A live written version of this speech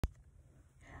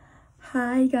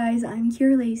Hi guys, I'm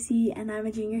Ciara Lacey and I'm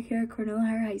a junior here at Cornell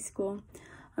High School.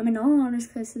 I'm in all honors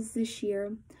classes this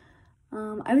year.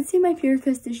 I would say my favorite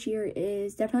class this year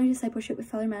is definitely discipleship with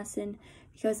Father Masson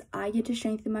because I get to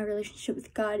strengthen my relationship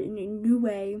with God in a new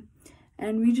way,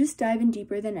 and we just dive in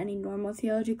deeper than any normal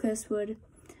theology class would.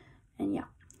 And yeah,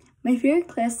 my favorite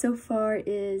class so far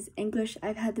is English.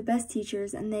 I've had the best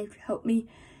teachers and they've helped me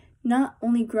not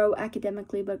only grow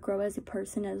academically but grow as a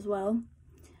person as well.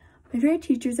 My favorite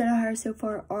teachers that I hired so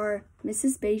far are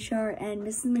Mrs. Bayshar and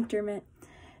Mrs. McDermott.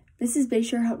 Mrs.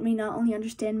 Bayshar helped me not only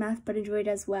understand math but enjoy it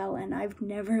as well, and I've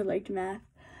never liked math.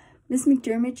 Miss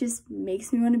McDermott just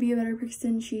makes me want to be a better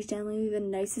person. She's genuinely the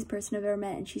nicest person I've ever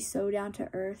met, and she's so down to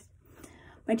earth.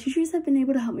 My teachers have been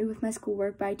able to help me with my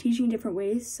schoolwork by teaching different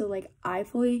ways, so I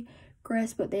fully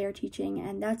grasp what they are teaching,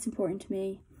 and that's important to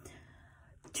me.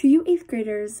 To you 8th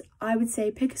graders, I would say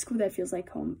pick a school that feels like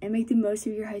home and make the most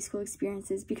of your high school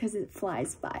experiences because it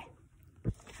flies by.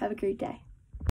 Have a great day.